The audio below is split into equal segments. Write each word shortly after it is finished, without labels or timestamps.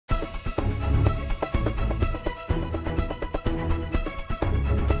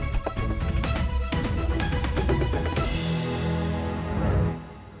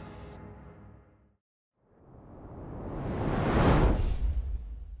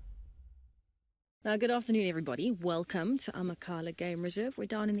Now, good afternoon, everybody. Welcome to Amakhala Game Reserve. We're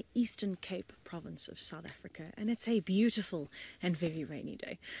down in the Eastern Cape province of South Africa, and it's a beautiful and very rainy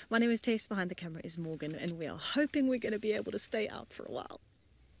day. My name is Tess, behind the camera is Morgan, and we are hoping we're going to be able to stay out for a while.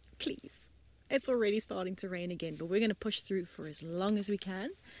 Please. It's already starting to rain again, but we're going to push through for as long as we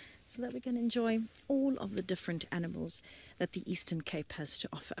can so that we can enjoy all of the different animals that the Eastern Cape has to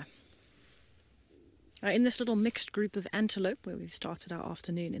offer. In this little mixed group of antelope, where we've started our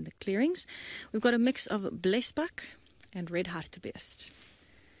afternoon in the clearings, we've got a mix of blesbok and red hartebeest.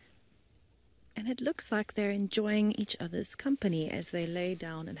 And it looks like they're enjoying each other's company as they lay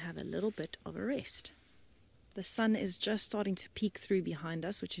down and have a little bit of a rest. The sun is just starting to peek through behind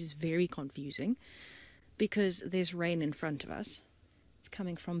us, which is very confusing because there's rain in front of us. It's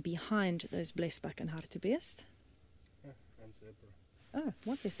coming from behind those blesbok and hartebeest. And zebra. Oh,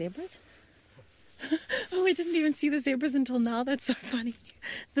 what, the zebras? Oh, we didn't even see the zebras until now. That's so funny.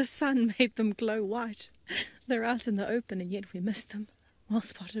 The sun made them glow white. They're out in the open and yet we missed them. Well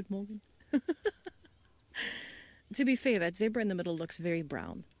spotted, Morgan. To be fair, that zebra in the middle looks very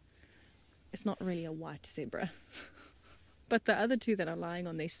brown. It's not really a white zebra. But the other two that are lying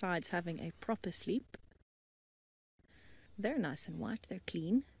on their sides having a proper sleep, they're nice and white. They're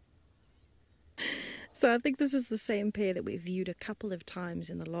clean. So I think this is the same pair that we've viewed a couple of times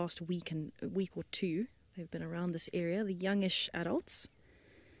in the last week or two. They've been around this area, the youngish adults.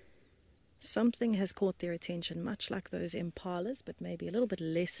 Something has caught their attention, much like those impalas, but maybe a little bit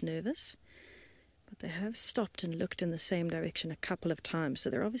less nervous. But they have stopped and looked in the same direction a couple of times, so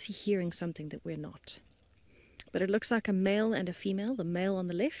they're obviously hearing something that we're not. But it looks like a male and a female, the male on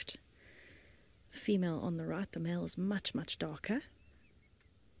the left, the female on the right. The male is much, much darker.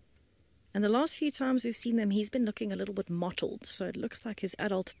 And the last few times we've seen them, he's been looking a little bit mottled. So it looks like his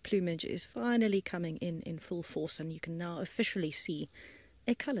adult plumage is finally coming in full force, and you can now officially see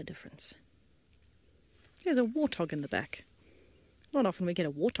a colour difference. There's a warthog in the back. Not often we get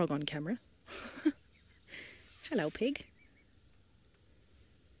a warthog on camera. Hello, pig.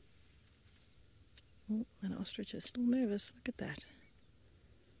 Oh, an ostrich is still nervous. Look at that.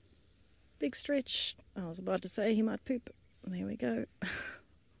 Big stretch. I was about to say he might poop. There we go.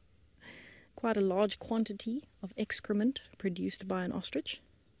 Quite a large quantity of excrement produced by an ostrich.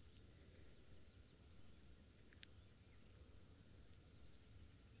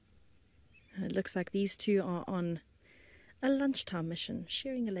 And it looks like these two are on a lunchtime mission,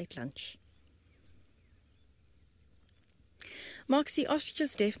 sharing a late lunch. Marks, the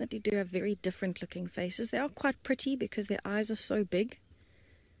ostriches definitely do have very different looking faces. They are quite pretty because their eyes are so big.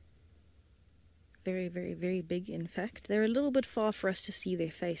 Very, very, very big, in fact. They're a little bit far for us to see their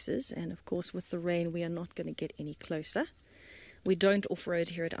faces, and of course with the rain we are not going to get any closer. We don't off-road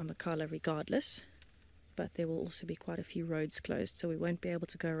here at Amakhala regardless, but there will also be quite a few roads closed, so we won't be able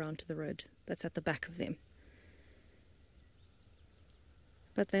to go around to the road that's at the back of them.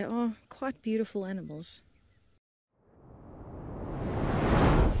 But they are quite beautiful animals.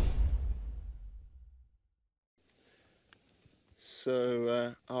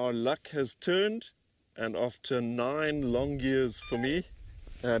 So our luck has turned, and after 9 long years for me,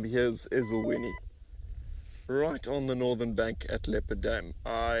 here's Ezelweni, right on the northern bank at Leopard Dam.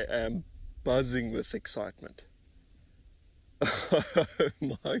 I am buzzing with excitement. Oh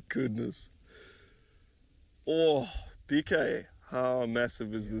my goodness. Oh, BK, how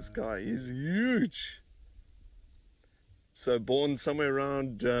massive is this guy? He's huge. So born somewhere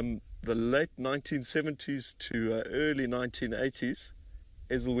around the late 1970s to early 1980s.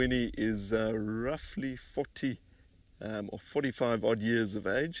 Ezelweni is roughly 40 or 45 odd years of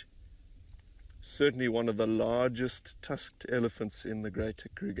age. Certainly one of the largest tusked elephants in the Greater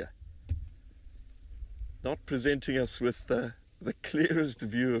Kruger. Not presenting us with the clearest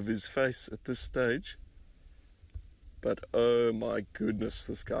view of his face at this stage, but oh my goodness,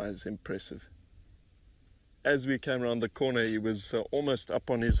 this guy is impressive. As we came around the corner, he was almost up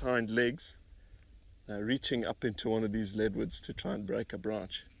on his hind legs, reaching up into one of these leadwoods to try and break a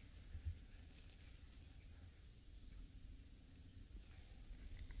branch.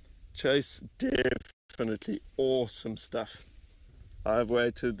 Chase, definitely awesome stuff. I've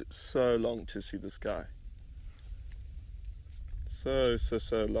waited so long to see this guy. So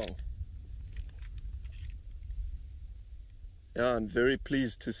long. Yeah, I'm very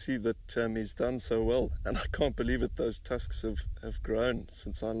pleased to see that he's done so well, and I can't believe it, those tusks have grown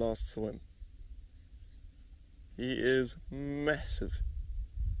since I last saw him. He is massive.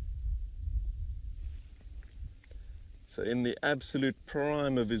 So in the absolute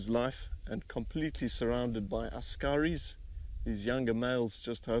prime of his life and completely surrounded by askaris, these younger males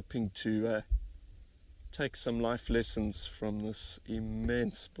just hoping to take some life lessons from this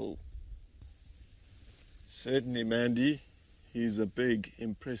immense bull. Certainly, Mandy. He's a big,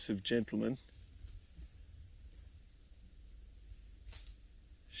 impressive gentleman.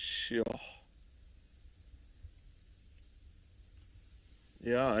 Sure.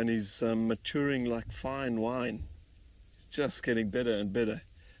 Yeah, and he's maturing like fine wine. He's just getting better and better.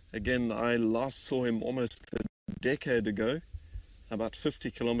 Again, I last saw him almost a decade ago, about 50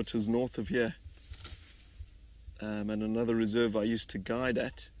 kilometers north of here. And another reserve I used to guide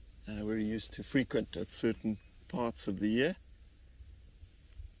at, where he used to frequent at certain parts of the year.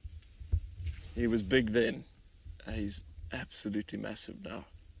 He was big then. He's absolutely massive now.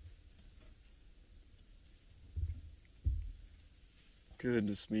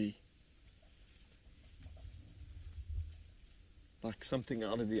 Goodness me. Like something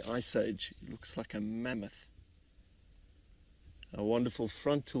out of the Ice Age. He looks like a mammoth. A wonderful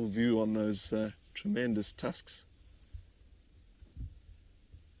frontal view on those tremendous tusks.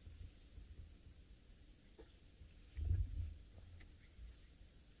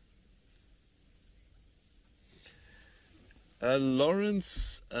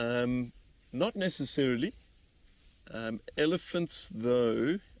 Lawrence, not necessarily. Elephants,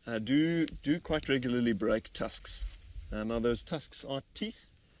 though, do quite regularly break tusks. Now, those tusks are teeth.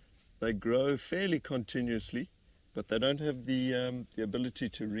 They grow fairly continuously, but they don't have the ability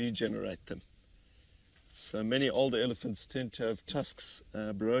to regenerate them. So many older elephants tend to have tusks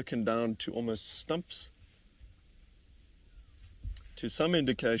broken down to almost stumps. To some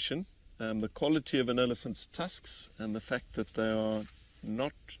indication, the quality of an elephant's tusks and the fact that they are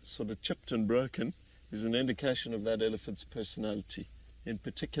not sort of chipped and broken is an indication of that elephant's personality, in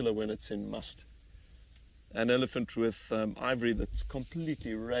particular when it's in must. An elephant with ivory that's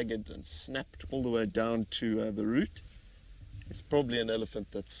completely ragged and snapped all the way down to the root is probably an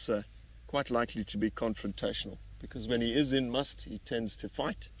elephant that's quite likely to be confrontational, because when he is in must, he tends to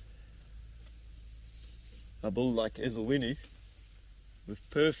fight. A bull like Ezulwini, with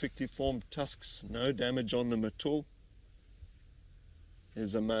perfectly formed tusks, no damage on them at all,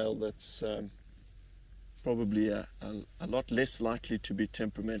 is a male that's probably a lot less likely to be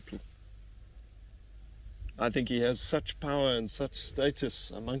temperamental. I think he has such power and such status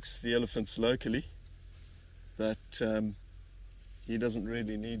amongst the elephants locally that he doesn't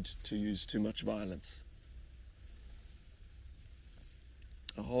really need to use too much violence.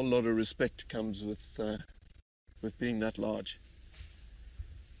 A whole lot of respect comes with being that large.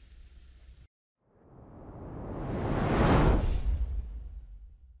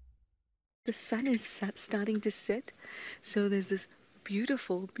 The sun is starting to set, so there's this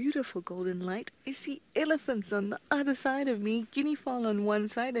beautiful, beautiful golden light. I see elephants on the other side of me, guinea fowl on one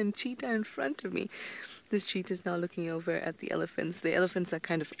side, and cheetah in front of me. This cheetah is now looking over at the elephants. The elephants are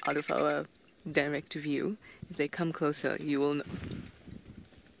kind of out of our direct view. If they come closer, you will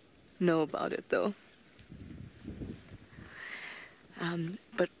know about it, though.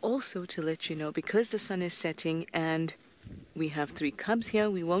 But also to let you know, because the sun is setting and we have 3 cubs here,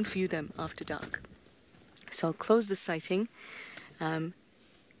 we won't view them after dark. So I'll close the sighting in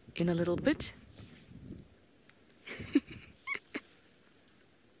a little bit.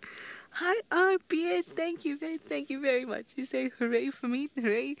 Hi, RPA, thank you very much. You say hooray for me?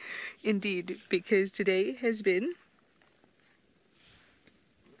 Hooray indeed, because today has been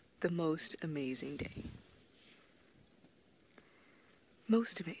the most amazing day.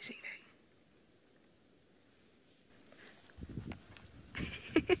 Most amazing day.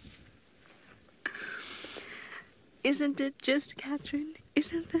 Isn't it just, Catherine?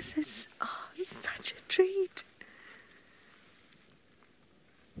 Isn't this such a treat?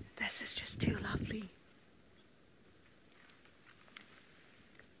 This is just too lovely.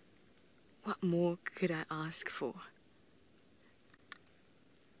 What more could I ask for?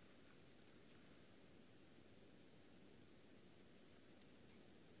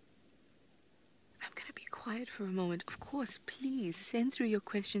 I'm gonna be quiet for a moment. Of course, please send through your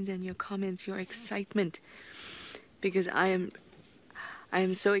questions and your comments, your excitement. Because I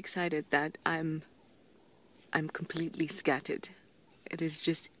am so excited that I'm completely scattered. It is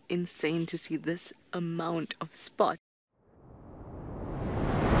just insane to see this amount of spot.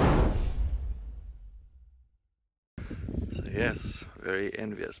 So yes, very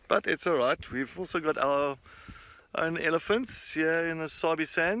envious. But it's alright, we've also got our own elephants here in the Sabi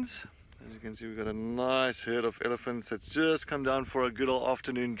Sands. As you can see, we've got a nice herd of elephants that's just come down for a good old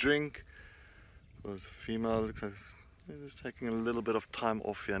afternoon drink. There's a female, looks like they're just taking a little bit of time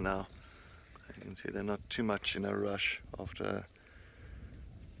off here now. You can see they're not too much in a rush after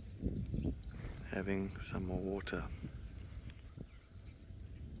having some more water.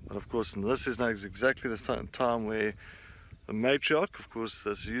 But of course, this is now exactly the time where The matriarch, of course,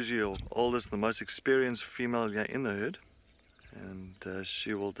 is usually the oldest, the most experienced female here in the herd, and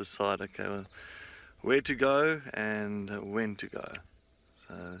she will decide, okay, well, where to go and when to go.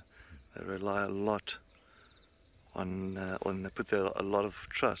 So they rely a lot on they put a lot of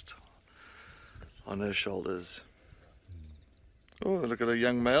trust on her shoulders. Oh, look at a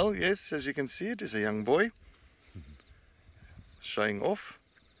young male. Yes, as you can see, it is a young boy showing off.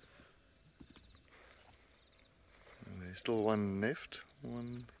 And there's still one left.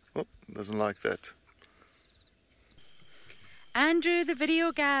 One, oh, doesn't like that. Andrew, the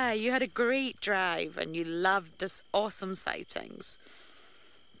video guy, you had a great drive and you loved this awesome sightings.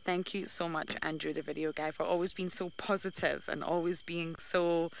 Thank you so much, Andrew, the video guy, for always being so positive and always being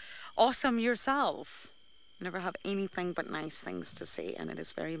so awesome yourself. You never have anything but nice things to say, and it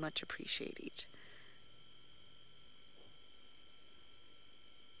is very much appreciated.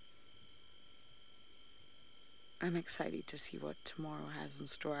 I'm excited to see what tomorrow has in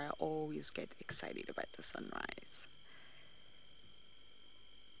store. I always get excited about the sunrise.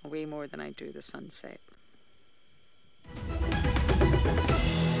 Way more than I do the sunset.